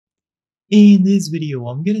In this video,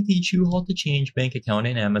 I'm gonna teach you how to change bank account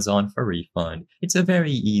in Amazon for refund. It's a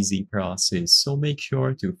very easy process, so make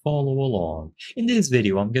sure to follow along. In this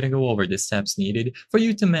video, I'm gonna go over the steps needed for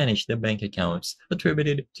you to manage the bank accounts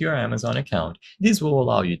attributed to your Amazon account. This will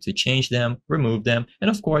allow you to change them, remove them, and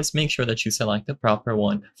of course, make sure that you select the proper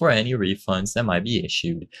one for any refunds that might be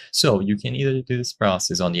issued. So you can either do this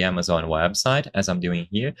process on the Amazon website, as I'm doing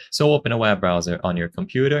here, so open a web browser on your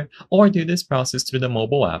computer, or do this process through the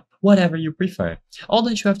mobile app, whatever you prefer. All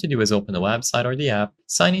that you have to do is open the website or the app,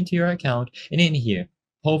 sign into your account, and in here,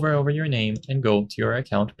 hover over your name and go to your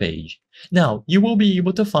account page. Now, you will be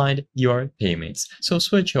able to find your payments. So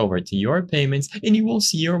switch over to your payments and you will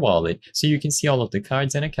see your wallet so you can see all of the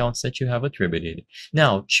cards and accounts that you have attributed.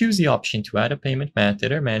 Now, choose the option to add a payment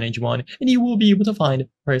method or manage one and you will be able to find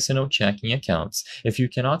personal checking accounts. If you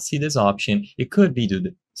cannot see this option, it could be due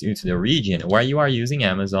to the region where you are using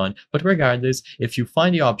Amazon, but regardless, if you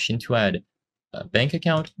find the option to add a bank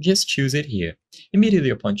account, just choose it here. Immediately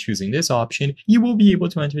upon choosing this option, you will be able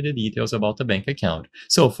to enter the details about the bank account.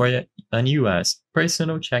 So for an US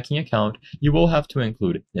personal checking account, you will have to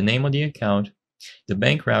include the name of the account, the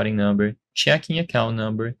bank routing number, checking account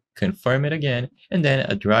number, confirm it again, and then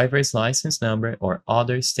a driver's license number or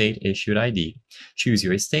other state issued ID. Choose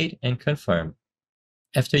your state and confirm.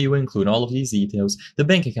 After you include all of these details, the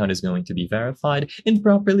bank account is going to be verified and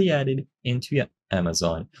properly added into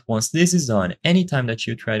Amazon. Once this is done, anytime that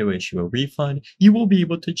you try to issue a refund, you will be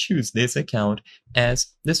able to choose this account as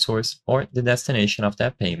the source or the destination of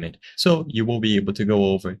that payment. So you will be able to go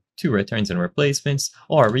over to returns and replacements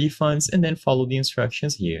or refunds and then follow the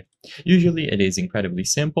instructions here. Usually it is incredibly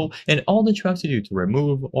simple, and all that you have to do to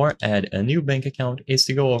remove or add a new bank account is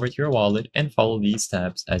to go over to your wallet and follow these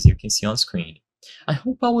steps as you can see on screen. I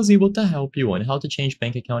hope I was able to help you on how to change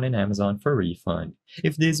bank account in Amazon for refund.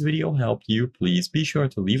 If this video helped you, please be sure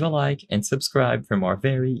to leave a like and subscribe for more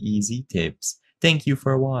very easy tips. Thank you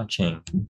for watching.